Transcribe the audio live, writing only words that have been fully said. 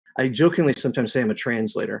I jokingly sometimes say I'm a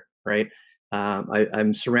translator, right?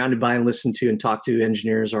 I'm surrounded by and listen to and talk to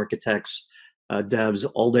engineers, architects, devs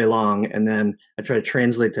all day long, and then I try to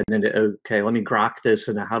translate that into okay, let me grok this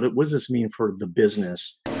and what does this mean for the business?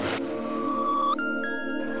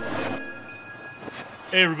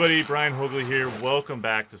 Hey everybody, Brian Hogley here. Welcome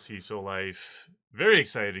back to CISO Life. Very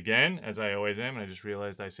excited again, as I always am, and I just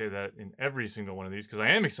realized I say that in every single one of these because I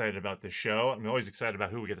am excited about this show. I'm always excited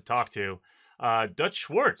about who we get to talk to. Dutch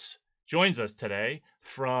Schwartz joins us today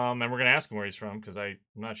and we're going to ask him where he's from because I'm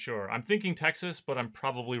not sure. I'm thinking Texas, but I'm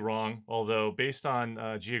probably wrong. Although based on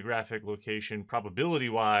geographic location,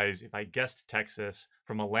 probability-wise, if I guessed Texas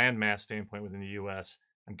from a landmass standpoint within the U.S.,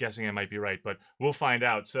 I'm guessing I might be right, but we'll find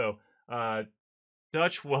out. So,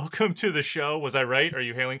 Dutch, welcome to the show. Was I right? Are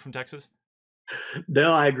you hailing from Texas?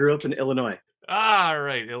 No, I grew up in Illinois. Ah,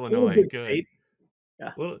 right, A little Illinois. big Good. state.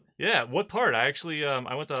 Yeah. Well, yeah. What part? I actually,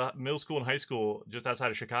 I went to middle school and high school just outside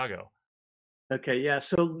of Chicago. Okay, yeah.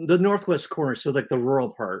 So the northwest corner, so like the rural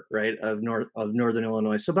part, right, of northern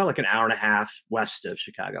Illinois. So about like an hour and a half west of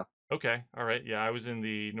Chicago. Okay, all right. Yeah, I was in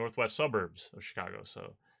the northwest suburbs of Chicago,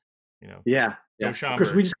 so Yeah, go yeah. Of course,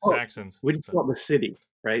 Schaumburg, Saxons. we just So, call it the city,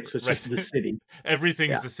 right? So it's right, just the city.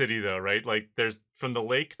 everything's Yeah. the city though, right? Like there's from the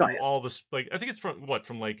lake Oh, through all this. Like I think it's from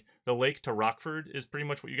like the lake to Rockford is pretty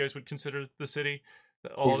much what you guys would consider the city.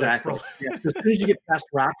 yeah, All that exactly. sprawl. Yeah. So as soon as you get past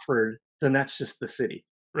Rockford, then that's just the city.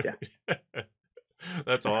 Yeah. Right.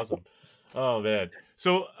 That's awesome. Oh man.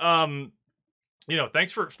 So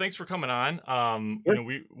thanks for coming on. Sure.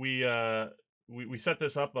 We set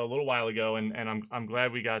this up a little while ago and I'm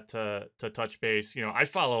glad we got to touch base. I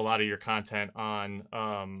follow a lot of your content on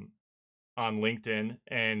LinkedIn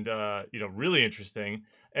and really interesting.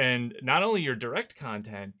 And not only your direct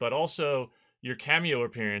content, but also your cameo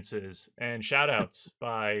appearances and shout outs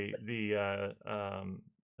by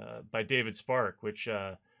David Spark, which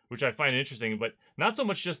I find interesting, but not so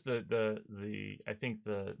much just the I think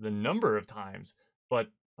the number of times, but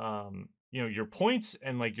your points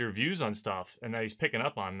and like your views on stuff, and that he's picking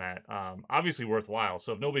up on that. Obviously worthwhile.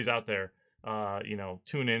 So if nobody's out there,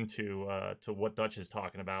 tune into to what Dutch is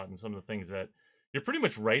talking about and some of the things that you're pretty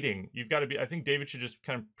much writing. You've got to be. I think David should just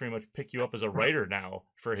kind of pretty much pick you up as a writer now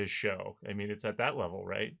for his show. I mean, it's at that level,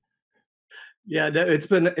 right? Yeah, no, it's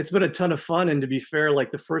been a ton of fun, and to be fair,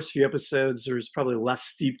 like the first few episodes, there was probably less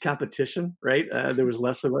steep competition, right? There was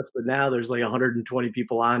less of us, but now there's like 120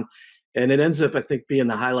 people on, and it ends up, I think, being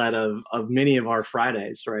the highlight of many of our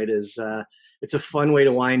Fridays, right? It's a fun way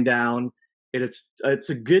to wind down. It's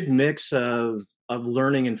a good mix of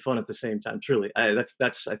learning and fun at the same time. Truly,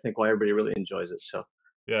 that's I think why everybody really enjoys it. So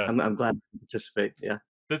Yeah. I'm glad to participate. Yeah.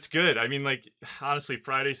 That's good. I mean, like honestly,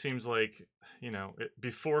 Friday seems like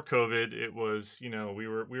before COVID, it was we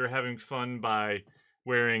were having fun by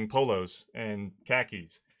wearing polos and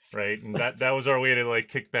khakis, right? And that was our way to like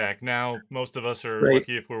kick back. Now most of us are Right.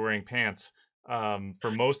 lucky if we're wearing pants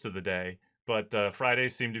for most of the day. But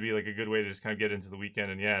Fridays seem to be like a good way to just kind of get into the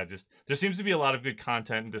weekend. And yeah, just there seems to be a lot of good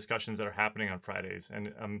content and discussions that are happening on Fridays,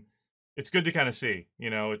 and it's good to kind of see.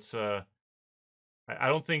 It's I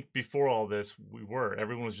don't think before all this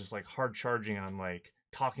everyone was just like hard charging on like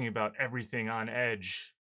talking about everything on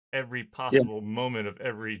edge every Yeah. possible moment of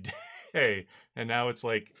every day. And now it's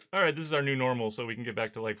like, all right, this is our new normal, so we can get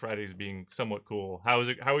back to like Fridays being somewhat cool. How are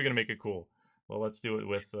we going to make it cool? Well, let's do it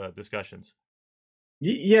with discussions.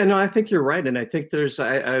 Yeah, no, I think you're right, and I think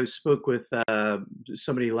I spoke with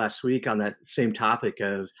somebody last week on that same topic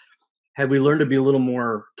of have we learned to be a little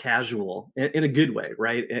more casual in a good way,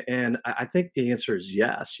 right? And I think the answer is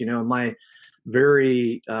yes. My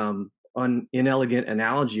very inelegant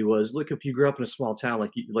analogy was, look, if you grew up in a small town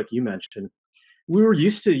like you mentioned, we were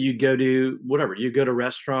used to you go to whatever, you go to a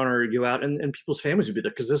restaurant or you go out, and people's families would be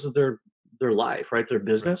there because this is their life, right? Their Right.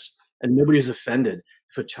 business, and nobody's offended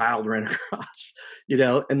if a child ran across,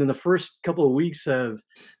 And then the first couple of weeks of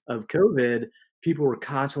COVID, people were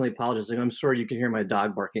constantly apologizing. I'm sorry, you can hear my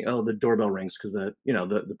dog barking. Oh, the doorbell rings because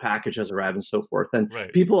the package has arrived and so forth. And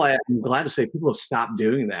Right. I'm glad to say, people have stopped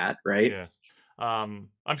doing that, right? Yeah.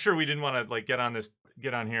 I'm sure we didn't want to like get on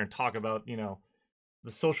here and talk about,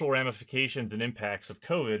 the social ramifications and impacts of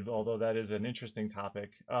COVID, although that is an interesting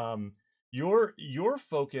topic. Your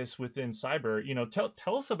focus within cyber,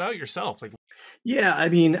 tell us about yourself. Like, Yeah, I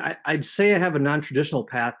mean, I'd say I have a non-traditional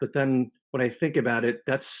path, but then when I think about it,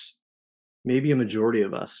 that's maybe a majority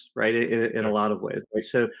of us, right? In a sure. lot of ways, right?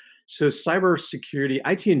 So cybersecurity,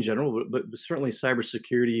 IT in general, but certainly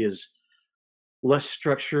cybersecurity is less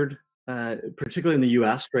structured, particularly in the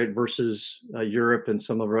U.S., right, versus Europe and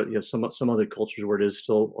some other cultures where it is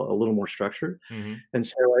still a little more structured. Hmm. And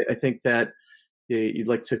so I think that you'd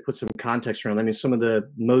like to put some context around. I mean, some of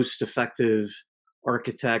the most effective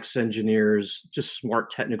architects, engineers, just smart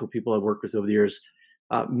technical people I've worked with over the years,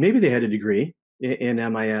 maybe they had a degree in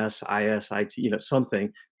MIS, IS, IT,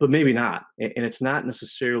 something, but maybe not. And it's not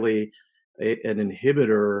necessarily an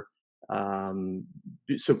inhibitor.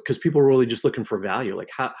 So because people are really just looking for value, like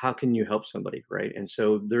how can you help somebody, right? And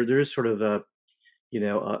so there is sort of a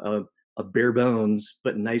bare bones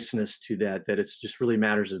but niceness to that, that it's just really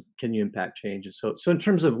matters of can you impact change. And so in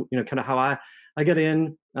terms of kind of how I got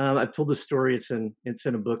in, I've told this story. It's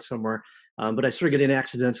in a book somewhere, but I sort of get in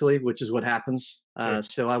accidentally, which is what happens. Sure.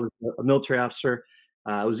 So I was a military officer.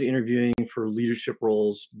 I was interviewing for leadership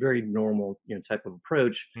roles, very normal type of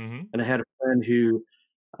approach, Mm-hmm. and I had a friend who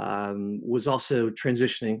was also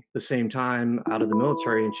transitioning at the same time out of the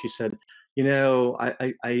military, and she said,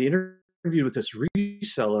 I interviewed with this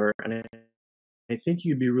reseller, and I think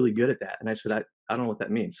you'd be really good at that. And I said, I don't know what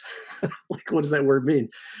that means. Like, what does that word mean?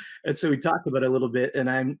 And so we talked about it a little bit, and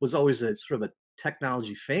I was always a sort of a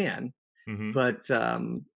technology fan, Mm-hmm. but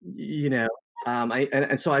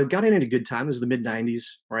and so I got in at a good time. It was the mid '90s,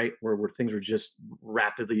 right, where things were just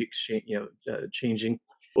rapidly changing.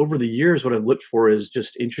 Over the years, what I've looked for is just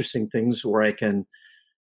interesting things where I can,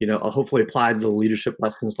 hopefully apply the leadership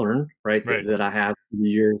lessons learned, right, Right. that I have through the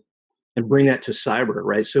years, and bring that to cyber,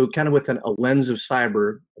 right? So kind of with a lens of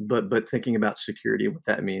cyber, but thinking about security and what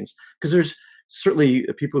that means, because there's certainly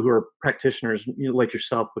people who are practitioners, like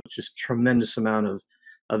yourself, with just tremendous amount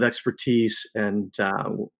of expertise, and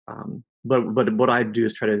but what I do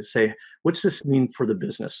is try to say, what's this mean for the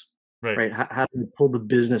business, Right. right? How do we pull the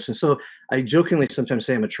business? And so I jokingly sometimes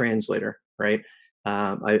say I'm a translator, right?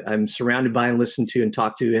 I'm surrounded by and listen to and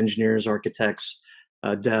talk to engineers, architects,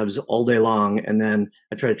 devs all day long, and then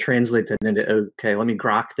I try to translate that into, okay, let me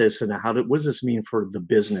grok this, and what does this mean for the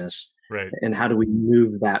business, Right. and how do we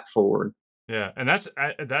move that forward? Yeah, and that's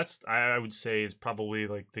I would say is probably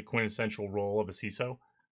like the quintessential role of a CISO,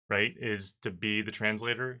 right? Is to be the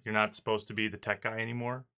translator. You're not supposed to be the tech guy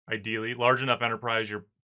anymore. Ideally, large enough enterprise, you're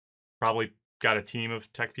probably got a team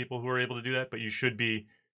of tech people who are able to do that, but you should be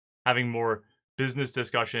having more business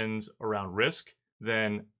discussions around risk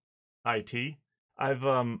than IT. I've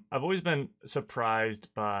always been surprised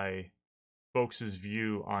by folks'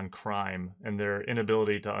 view on crime and their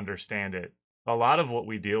inability to understand it. A lot of what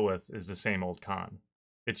we deal with is the same old con.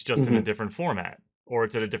 It's just in a Hmm. different format or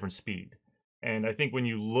it's at a different speed. And I think when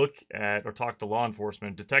you look at or talk to law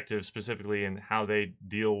enforcement, detectives specifically, and how they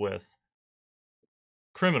deal with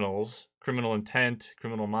criminals, criminal intent,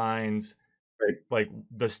 criminal minds, Right. like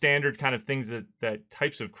the standard kind of things that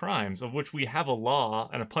types of crimes of which we have a law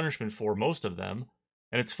and a punishment for most of them.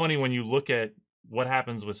 And it's funny when you look at what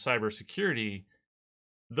happens with cybersecurity,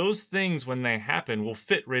 those things when they happen will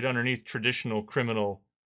fit right underneath traditional criminal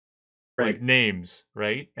like Right. names,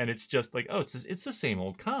 right? And it's just like, oh, it's the same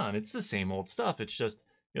old con, it's the same old stuff. It's just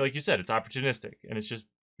like you said, it's opportunistic and it's just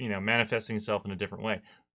manifesting itself in a different way.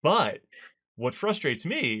 But what frustrates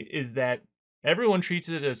me is that everyone treats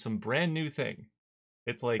it as some brand new thing.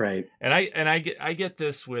 It's like, Right. I get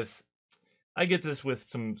this with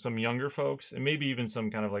some younger folks and maybe even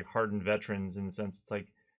some kind of like hardened veterans in the sense it's like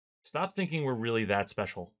stop thinking we're really that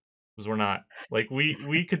special because we're not. Like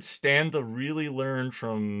we could stand to really learn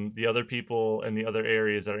from the other people and the other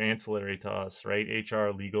areas that are ancillary to us, right? HR,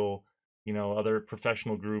 legal, other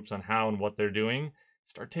professional groups on how and what they're doing.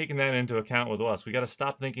 Start taking that into account with us. We got to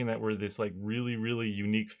stop thinking that we're this like really really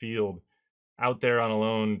unique field out there on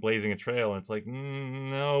alone blazing a trail, and it's like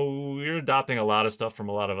no, we're adopting a lot of stuff from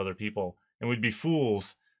a lot of other people, and we'd be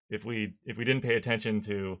fools if we didn't pay attention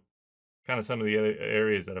to kind of some of the other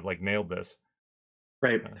areas that have like nailed this.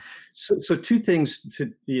 Right. uh, So two things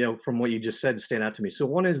to, from what you just said stand out to me. So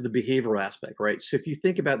one is the behavioral aspect, right? So if you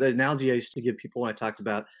think about the analogy I used to give people when I talked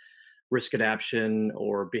about risk adaptation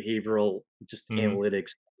or behavioral, just mm-hmm. analytics,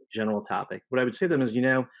 general topic, what I would say to them is,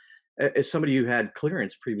 as somebody who had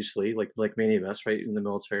clearance previously, like many of us, right, in the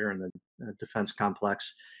military or in the defense complex,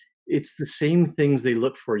 it's the same things they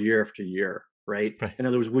look for year after year, right? Right. In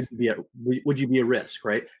other words, would you be a risk,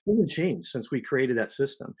 right? It hasn't changed since we created that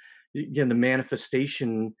system. Again, the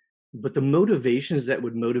manifestation, but the motivations that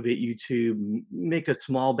would motivate you to make a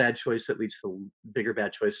small bad choice that leads to bigger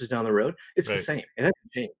bad choices down the road, it's the Right. same. It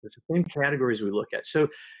hasn't changed. It's the same categories we look at. So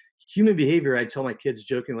human behavior, I tell my kids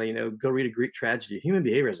jokingly, go read a Greek tragedy. Human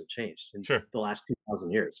behavior hasn't changed in Sure. the last 2,000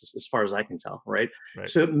 years, as far as I can tell, right? Right.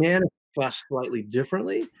 So it manifests slightly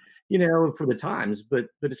differently, for the times, but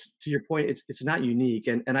it's, to your point, it's not unique.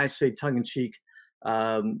 And I say tongue in cheek,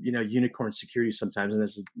 unicorn security sometimes, and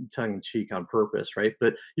this is tongue in cheek on purpose, right?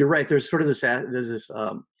 But you're right. There's sort of this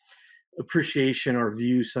appreciation or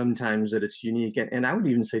view sometimes that it's unique. And I would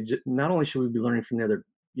even say not only should we be learning from the other,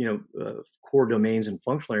 core domains and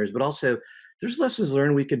functional areas, but also there's lessons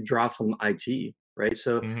learned we could draw from IT, right?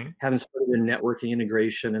 So Hmm. having started in networking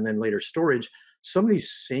integration and then later storage, some of these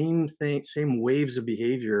same waves of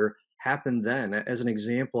behavior happened then. As an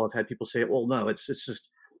example, I've had people say, well, no, it's just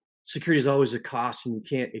security is always a cost and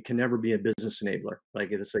it can never be a business enabler.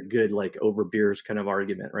 Like it's a good, like over beers kind of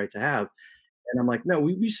argument, right? To have. And I'm like, no,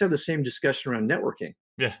 we used to have the same discussion around networking,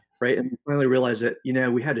 Yeah, right? And we finally realized that,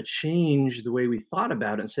 we had to change the way we thought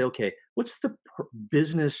about it and say, okay, what's the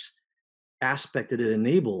business aspect that it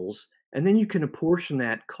enables? And then you can apportion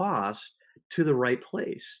that cost to the right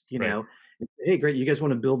place, right. Hey, great, you guys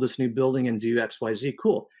want to build this new building and do X, Y, Z,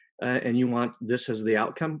 cool. And you want this as the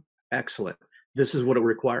outcome? Excellent. This is what it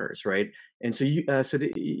requires, right? And so you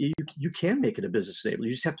can make it a business enabler.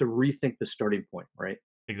 You just have to rethink the starting point, right?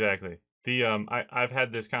 Exactly. I've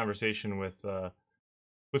had this conversation with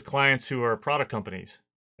clients who are product companies,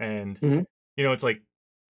 and Hmm. it's like,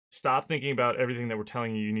 stop thinking about everything that we're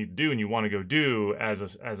telling you need to do and you want to go do as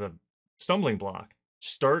a stumbling block.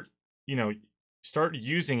 Start, you know, start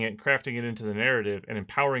using it, crafting it into the narrative, and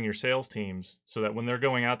empowering your sales teams so that when they're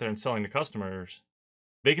going out there and selling to customers,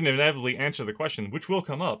 they can inevitably answer the question, which will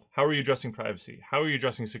come up: how are you addressing privacy? How are you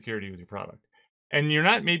addressing security with your product? And you're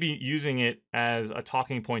not maybe using it as a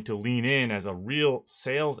talking point to lean in as a real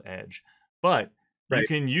sales edge, but you Right.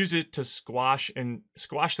 can use it to squash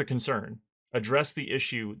the concern, address the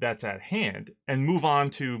issue that's at hand, and move on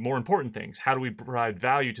to more important things. How do we provide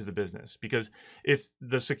value to the business? Because if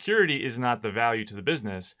the security is not the value to the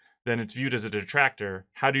business, then it's viewed as a detractor.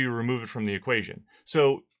 How do you remove it from the equation?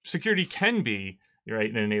 So security can be,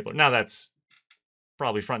 right, an enabler. Now that's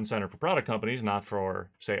probably front and center for product companies, not for,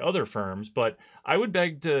 say, other firms. But I would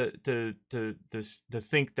beg to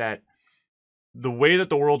think that the way that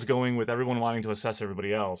the world's going, with everyone wanting to assess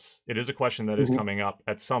everybody else, it is a question that is Mhm. coming up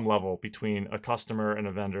at some level between a customer and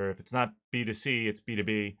a vendor. If it's not B2C, it's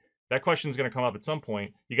B2B. That question is going to come up at some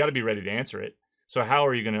point. You got to be ready to answer it. So how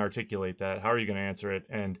are you going to articulate that? How are you going to answer it?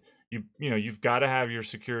 And you've got to have your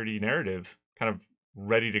security narrative kind of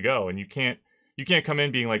ready to go. And you can't come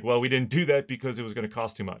in being like, well, we didn't do that because it was going to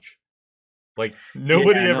cost too much. Like,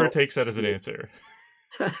 nobody Yeah, ever no. takes that as an answer.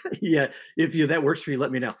 Yeah, if that works for you,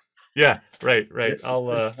 let me know. Yeah, right, right.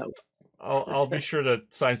 That that's I'll be sure to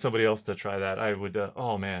sign somebody else to try that. I would.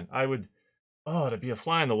 Oh man, I would. Oh, to be a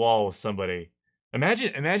fly on the wall with somebody.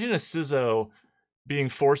 Imagine a CISO being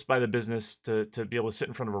forced by the business to be able to sit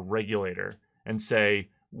in front of a regulator and say,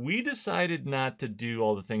 "We decided not to do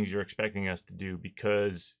all the things you're expecting us to do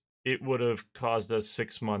because it would have caused us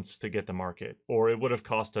 6 months to get to market, or it would have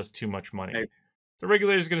cost us too much money." I The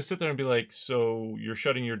regulator's going to sit there and be like, "So you're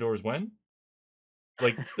shutting your doors when?"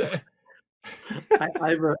 Like, I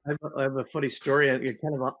have a funny story,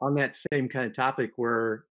 kind of on that same kind of topic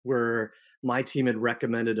where my team had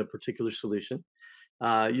recommended a particular solution,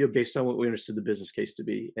 based on what we understood the business case to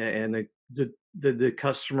be, and the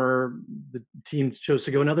customer, the team chose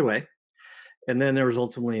to go another way, and then there was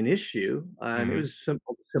ultimately an issue, and it Mhm. was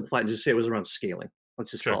simple, simplified, and just say it was around scaling. Let's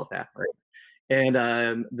just Sure. call it that, right?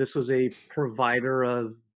 And this was a provider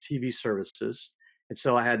of TV services. And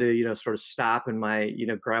so I had to, sort of stop and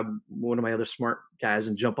grab one of my other smart guys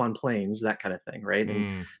and jump on planes, that kind of thing, right? And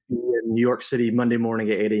Mm. be in New York City Monday morning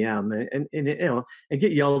at 8 a.m. And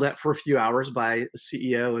get yelled at for a few hours by the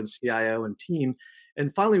CEO and CIO and team.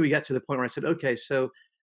 And finally, we got to the point where I said, okay, so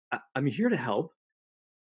I'm here to help.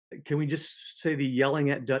 Can we just say the yelling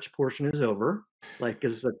at Dutch portion is over? Like,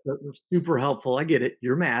 because that's super helpful. I get it.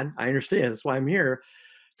 You're mad. I understand. That's why I'm here.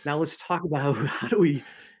 Now let's talk about how do we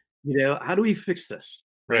fix this,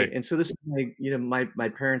 right? Right. And so this is my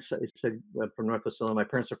parents. I said from Northwest Illinois. My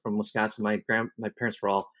parents are from Wisconsin. My parents were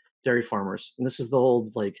all dairy farmers, and this is the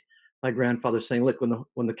old, like, my grandfather saying, look,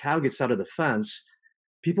 when the cow gets out of the fence,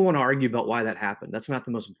 people want to argue about why that happened. That's not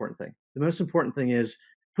the most important thing. The most important thing is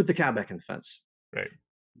put the cow back in the fence, Right.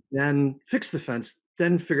 then fix the fence,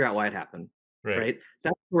 then figure out why it happened. Right. Right?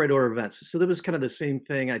 That's the right order of events. So that was kind of the same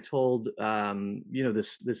thing I told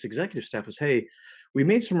this executive staff was, hey, we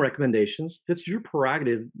made some recommendations. That's your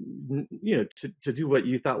prerogative, to do what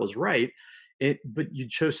you thought was right. But you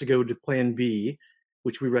chose to go to Plan B,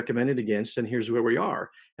 which we recommended against, and here's where we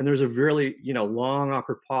are. And there's a really long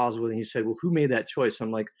awkward pause when he said, well, who made that choice?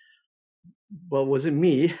 I'm like, well, was it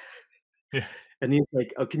me? Yeah. And he's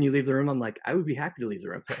like, oh, can you leave the room? I'm like, I would be happy to leave the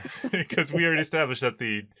room. Yes. Because we already established that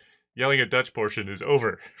the yelling at Dutch portion is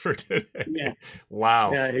over for Yeah. today.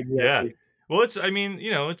 Wow. Yeah, Yeah. exactly. Well, I mean,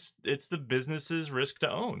 it's the business's risk to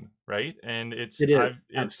own, right? And It is,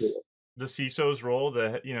 it's absolutely. the CISO's role,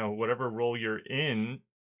 whatever role you're in,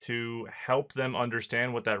 to help them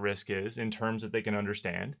understand what that risk is in terms that they can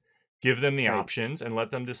understand, give them the Right. options, and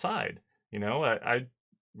let them decide. I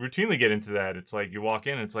routinely get into that. It's like you walk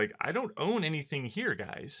in, and it's like, I don't own anything here,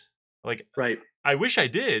 guys. Like, Right. I wish I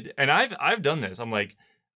did, and I've done this. I'm like,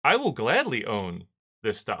 I will gladly own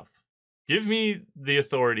this stuff. Give me the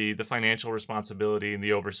authority, the financial responsibility, and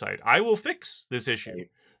the oversight. I will fix this issue. Right.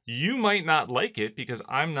 You might not like it because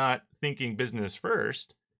I'm not thinking business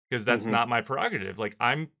first, because that's Hmm. not my prerogative. Like,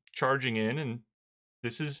 I'm charging in, and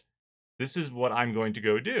this is what I'm going to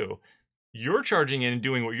go do. You're charging in and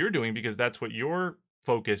doing what you're doing because that's what your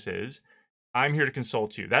focus is. I'm here to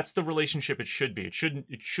consult you. That's the relationship it should be. It shouldn't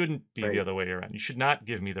be the Right. other way around. You should not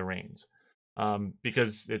give me the reins,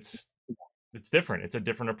 because it's different. It's a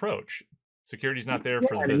different approach. Security's not there Yeah,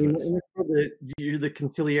 for the and I mean, business. and it's you're the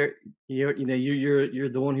conciliar, you're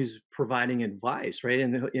the one who's providing advice, right?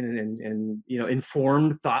 And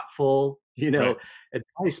informed, thoughtful, Right.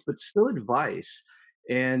 advice, but still advice.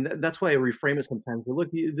 And that's why I reframe it sometimes. But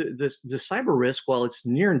look, the cyber risk, while it's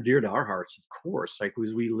near and dear to our hearts, of course, like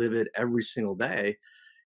because we live it every single day,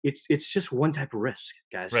 it's just one type of risk,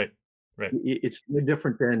 guys. Right. Right. It's no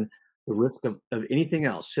different than the risk of anything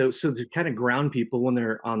else. So to kind of ground people when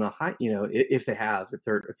they're on the high, if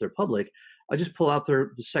they're public, I just pull out the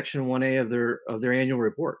section 1A of their annual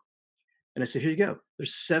report. And I say, here you go.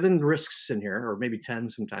 There's 7 risks in here, or maybe 10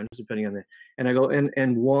 sometimes, depending on and I go,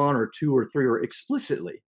 and 1 or 2 or 3 are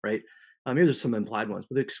explicitly, right? Maybe there's some implied ones,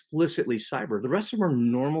 but explicitly cyber. The rest of them are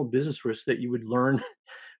normal business risks that you would learn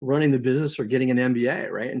running the business or getting an MBA,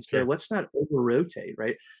 right? And so Sure. let's not over rotate,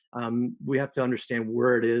 right? We have to understand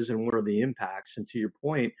where it is and what are the impacts. And to your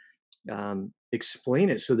point, explain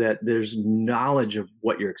it so that there's knowledge of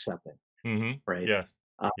what you're accepting, Mm-hmm. right? Yeah.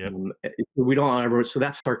 Yep. We don't ever, so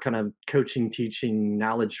that's our kind of coaching, teaching,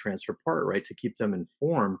 knowledge transfer part, right? To keep them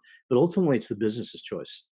informed, but ultimately it's the business's choice.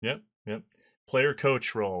 Yep. Yep. Player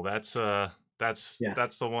coach role. Yeah. That's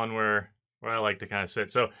the one where I like to kind of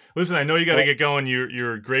sit. So listen, I know you got to Well, get going.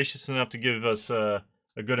 You're gracious enough to give us a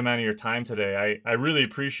good amount of your time today. I really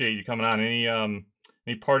appreciate you coming on.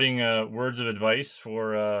 Any parting words of advice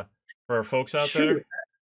for our folks out sure. there?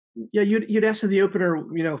 Yeah, you'd asked in the opener,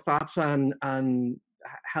 thoughts on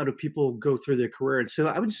how do people go through their career, and so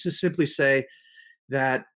I would just simply say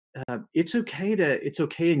that it's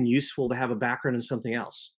okay and useful to have a background in something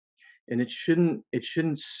else, and it shouldn't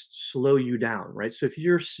slow you down, right? So if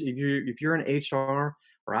you're in HR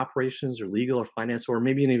or operations or legal or finance or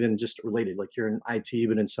maybe even just related, like you're in IT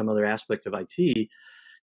but in some other aspect of IT,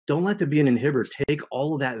 don't let there be an inhibitor. Take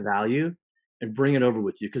all of that value and bring it over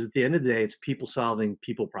with you because at the end of the day, it's people solving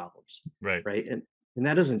people problems, Right. right? And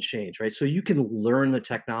that doesn't change, right? So you can learn the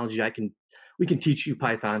technology. We can teach you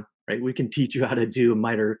Python, right? We can teach you how to do a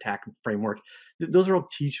MITRE ATT&CK framework. Those are all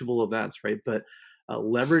teachable events, right? But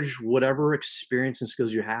leverage whatever experience and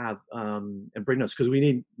skills you have and bring those because we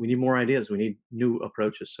need more ideas. We need new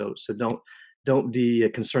approaches. So don't be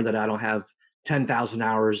concerned that I don't have 10,000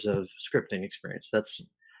 hours of scripting experience. That's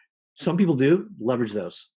some people do leverage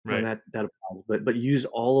those when Right. that applies, but use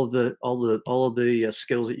all of the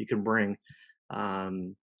skills that you can bring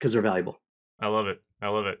because they're valuable. I love it. I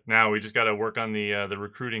love it. Now we just got to work on the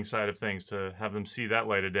recruiting side of things to have them see that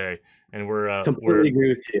light of day, and Completely agree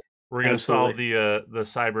with you. we're going to solve Absolutely. the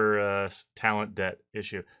cyber talent debt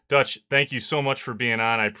issue. Dutch, thank you so much for being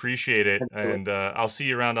on. I appreciate it, Absolutely. and I'll see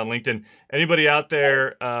you around on LinkedIn. Anybody out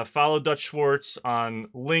there, follow Dutch Schwartz on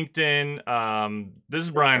LinkedIn. This is Thanks,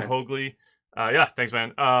 Brian man. Hoagley. Yeah, thanks,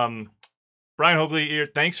 man. Brian Hoagley here.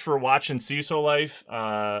 Thanks for watching CISO Life.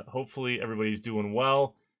 Hopefully everybody's doing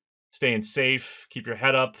well, staying safe. Keep your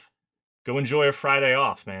head up. Go enjoy a Friday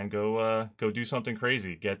off, man. Go do something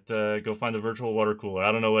crazy. Go find a virtual water cooler.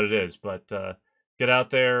 I don't know what it is, but get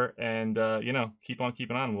out there and keep on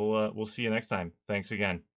keeping on. We'll see you next time. Thanks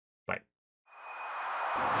again. Bye.